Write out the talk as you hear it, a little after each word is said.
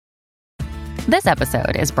This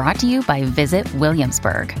episode is brought to you by Visit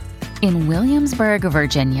Williamsburg. In Williamsburg,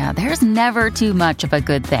 Virginia, there's never too much of a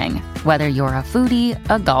good thing. Whether you're a foodie,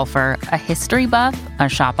 a golfer, a history buff, a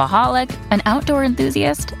shopaholic, an outdoor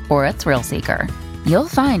enthusiast, or a thrill seeker, you'll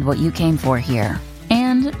find what you came for here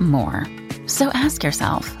and more. So ask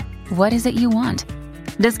yourself, what is it you want?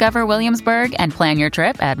 Discover Williamsburg and plan your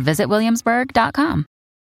trip at visitwilliamsburg.com.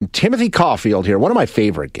 Timothy Caulfield here, one of my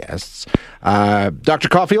favorite guests. Dr.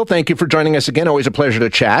 Caulfield, thank you for joining us again. Always a pleasure to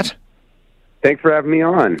chat. Thanks for having me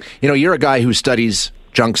on. You know, you're a guy who studies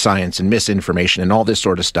junk science and misinformation and all this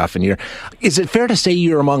sort of stuff. And is it fair to say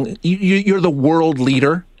you're the world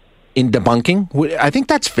leader in debunking? I think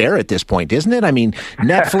that's fair at this point, isn't it? I mean,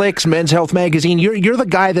 Netflix, Men's Health Magazine, you're the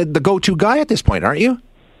guy, the go-to guy at this point, aren't you?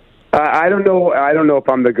 I don't know if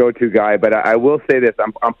I'm the go-to guy, but I will say this: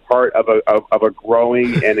 I'm part of a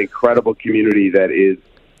growing and incredible community that is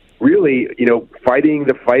really, fighting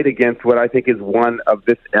the fight against what I think is one of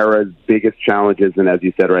this era's biggest challenges. And as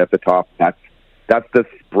you said right at the top, that's the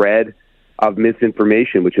spread of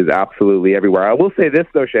misinformation, which is absolutely everywhere. I will say this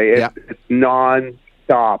though, Shay, it's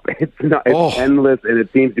non-stop. It's endless, and it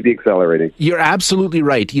seems to be accelerating. You're absolutely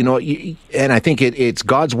right. And I think it's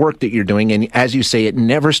God's work that you're doing. And as you say, it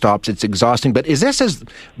never stops. It's exhausting. But is this as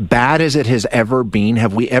bad as it has ever been?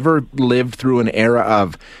 Have we ever lived through an era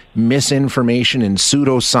of misinformation and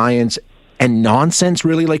pseudoscience and nonsense,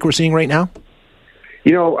 really, like we're seeing right now?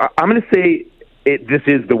 I'm going to say this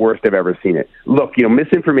is the worst I've ever seen it. Look,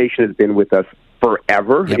 misinformation has been with us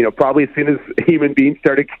forever. Yep. Probably as soon as human beings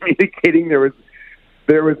started communicating, there was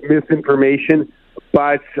misinformation,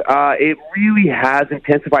 but it really has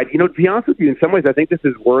intensified. To be honest with you, in some ways, I think this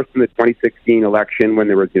is worse than the 2016 election when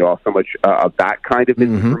there was, so much of that kind of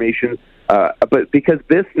misinformation. But because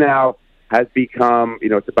this now has become,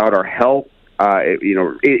 it's about our health. It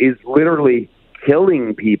is literally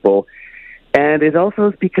killing people, and it also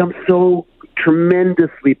has become so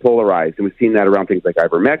tremendously polarized. And we've seen that around things like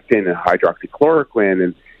ivermectin and hydroxychloroquine,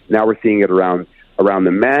 and now we're seeing it around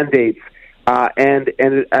the mandates. And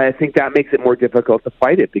I think that makes it more difficult to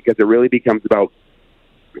fight it because it really becomes about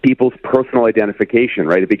people's personal identification,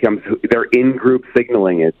 right? It becomes their in-group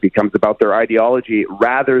signaling. It becomes about their ideology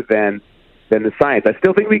rather than the science. I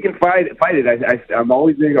still think we can fight it. I'm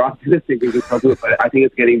always being optimistic, but I think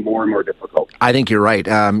it's getting more and more difficult. I think you're right.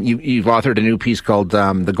 You've authored a new piece called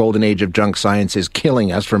The Golden Age of Junk Science is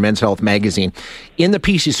Killing Us for Men's Health Magazine. In the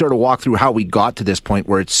piece, you sort of walk through how we got to this point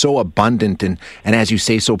where it's so abundant and as you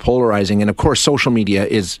say, so polarizing. And, of course, social media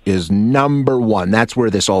is number one. That's where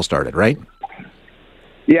this all started, right?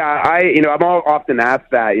 Yeah, I'm often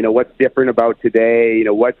asked that, what's different about today,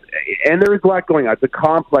 and there is a lot going on. It's a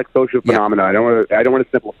complex social phenomenon. I don't want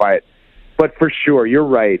to simplify it, but for sure, you're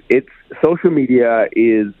right. Social media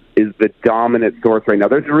is the dominant source right now.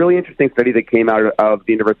 There's a really interesting study that came out of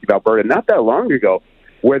the University of Alberta not that long ago,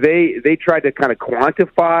 where they tried to kind of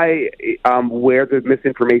quantify where the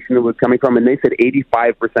misinformation was coming from, and they said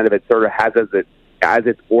 85% of it sort of has as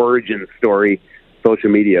its origin story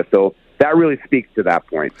social media. So that really speaks to that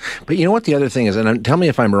point. But you know what the other thing is, and tell me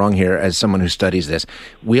if I'm wrong here as someone who studies this,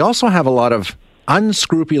 we also have a lot of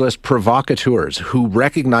unscrupulous provocateurs who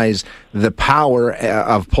recognize the power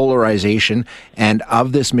of polarization and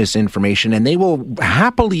of this misinformation, and they will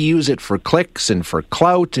happily use it for clicks and for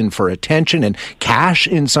clout and for attention and cash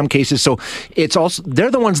in some cases. So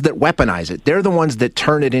they're the ones that weaponize it. They're the ones that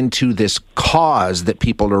turn it into this cause that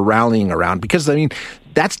people are rallying around, because,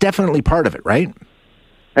 that's definitely part of it, right?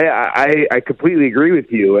 Hey, I completely agree with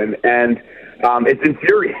you, and it's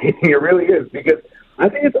infuriating. It really is, because I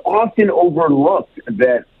think it's often overlooked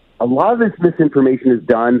that a lot of this misinformation is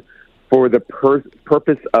done for the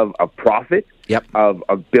purpose of profit,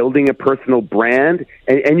 of building a personal brand.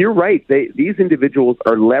 And you're right, these individuals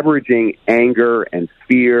are leveraging anger and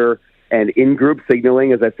fear and in-group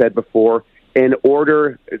signaling, as I said before, in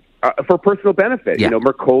order for personal benefit. Yeah.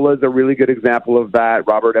 Mercola is a really good example of that.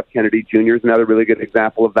 Robert F. Kennedy Jr. is another really good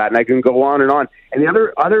example of that. And I can go on and on. And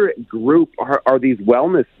the other group are these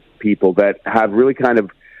wellness people that have really kind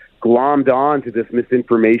of glommed on to this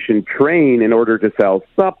misinformation train in order to sell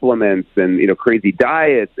supplements and, crazy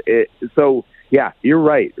diets. So, yeah, you're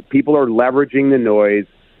right. People are leveraging the noise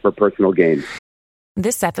for personal gain.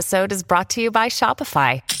 This episode is brought to you by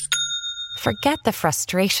Shopify. Forget the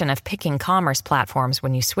frustration of picking commerce platforms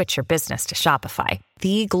when you switch your business to Shopify,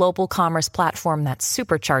 the global commerce platform that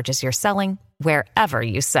supercharges your selling wherever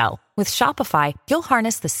you sell. With Shopify, you'll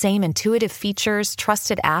harness the same intuitive features,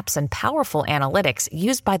 trusted apps, and powerful analytics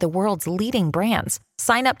used by the world's leading brands.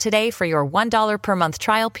 Sign up today for your $1 per month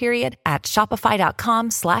trial period at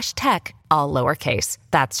shopify.com/tech, all lowercase.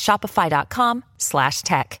 That's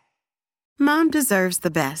shopify.com/tech. Mom deserves the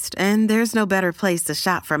best, and there's no better place to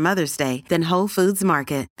shop for Mother's Day than Whole Foods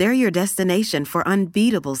Market. They're your destination for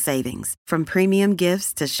unbeatable savings, from premium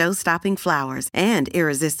gifts to show-stopping flowers and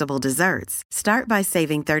irresistible desserts. Start by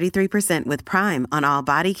saving 33% with Prime on all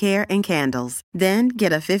body care and candles. Then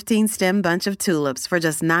get a 15-stem bunch of tulips for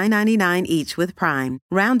just $9.99 each with Prime.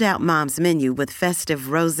 Round out Mom's menu with festive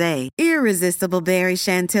rosé, irresistible berry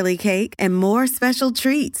chantilly cake, and more special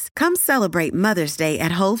treats. Come celebrate Mother's Day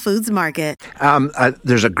at Whole Foods Market.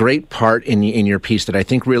 There's a great part in your piece that I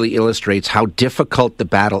think really illustrates how difficult the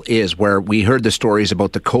battle is, where we heard the stories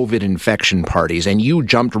about the COVID infection parties, and you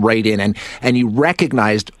jumped right in and you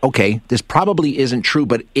recognized, okay, this probably isn't true,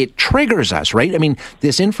 but it triggers us, right? I mean,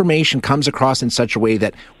 this information comes across in such a way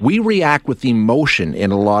that we react with emotion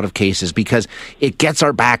in a lot of cases because it gets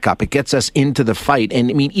our back up, it gets us into the fight. And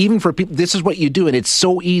I mean, even for people, this is what you do, and it's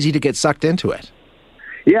so easy to get sucked into it.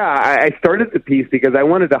 Yeah, I started the piece because I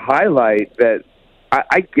wanted to highlight that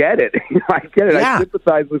I get it. I get it. Yeah. I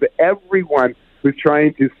sympathize with everyone who's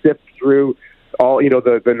trying to sift through all,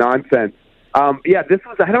 the nonsense. This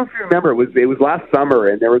was, I don't know if you remember, it was last summer,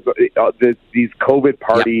 and there was these COVID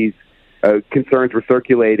parties, concerns were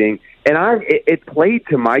circulating, and it played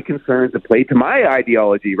to my concerns, it played to my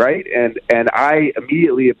ideology, right? And I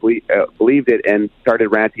immediately believed it and started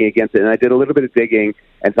ranting against it, and I did a little bit of digging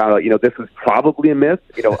and found out, this was probably a myth.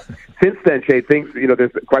 Since then, Shay,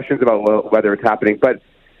 there's questions about whether it's happening, but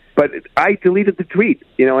I deleted the tweet,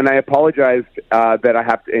 and I apologized that I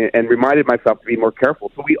have to, and reminded myself to be more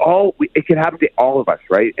careful. So it can happen to all of us,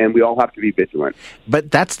 right? And we all have to be vigilant.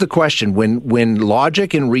 But that's the question. When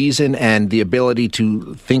logic and reason and the ability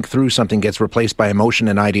to think through something gets replaced by emotion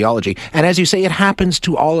and ideology, and as you say, it happens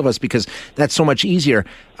to all of us because that's so much easier.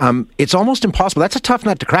 It's almost impossible. That's a tough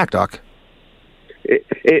nut to crack, Doc.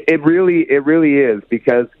 It really is,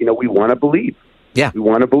 because we want to believe. Yeah, we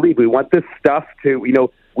want to believe. We want this stuff to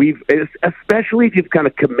especially if you've kind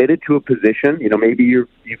of committed to a position. Maybe you've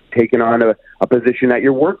taken on a position at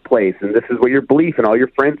your workplace, and this is what your belief, and all your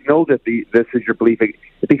friends know that this is your belief.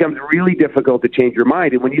 It becomes really difficult to change your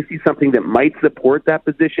mind. And when you see something that might support that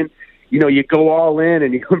position, you go all in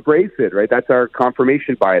and you embrace it. Right? That's our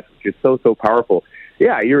confirmation bias, which is so powerful.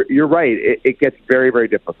 Yeah, you're right. It gets very, very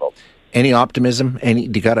difficult. Any optimism?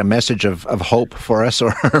 You got a message of hope for us,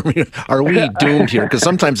 or are we doomed here? Because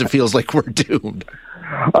sometimes it feels like we're doomed.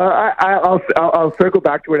 I'll circle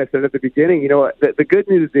back to what I said at the beginning. The good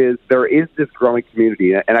news is there is this growing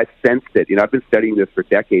community, and I sensed it. I've been studying this for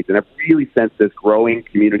decades, and I've really sensed this growing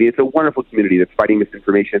community. It's a wonderful community that's fighting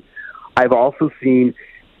misinformation. I've also seen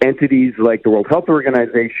entities like the World Health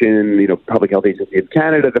Organization, Public Health Agency of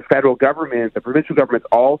Canada, the federal government, the provincial governments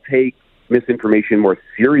all take misinformation more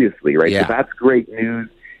seriously, right? Yeah. So that's great news,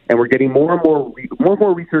 and we're getting more and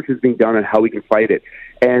more research is being done on how we can fight it.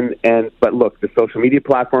 But look, the social media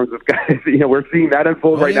platforms have got, we're seeing that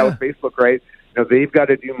unfold right now with Facebook, right? They've got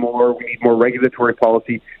to do more. We need more regulatory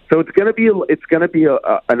policy. So it's going to be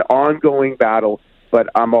an ongoing battle, but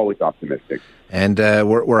I'm always optimistic. And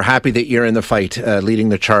we're happy that you're in the fight, leading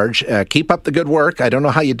the charge. Keep up the good work. I don't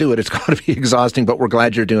know how you do it. It's got to be exhausting, but we're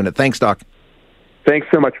glad you're doing it. Thanks, Doc. Thanks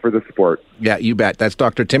so much for the support. Yeah, you bet. That's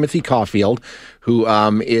Dr. Timothy Caulfield, who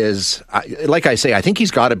is, like I say, I think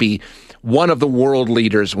he's got to be one of the world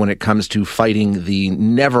leaders when it comes to fighting the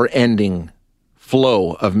never-ending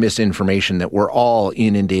flow of misinformation that we're all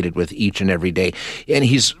inundated with each and every day. And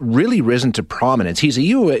he's really risen to prominence. He's a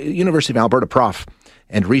University of Alberta prof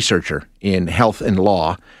and researcher in health and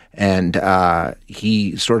law. And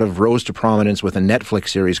he sort of rose to prominence with a Netflix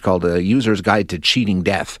series called A User's Guide to Cheating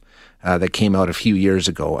Death. That came out a few years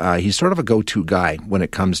ago. He's sort of a go-to guy when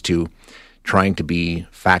it comes to trying to be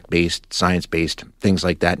fact-based, science-based, things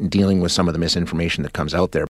like that, and dealing with some of the misinformation that comes out there.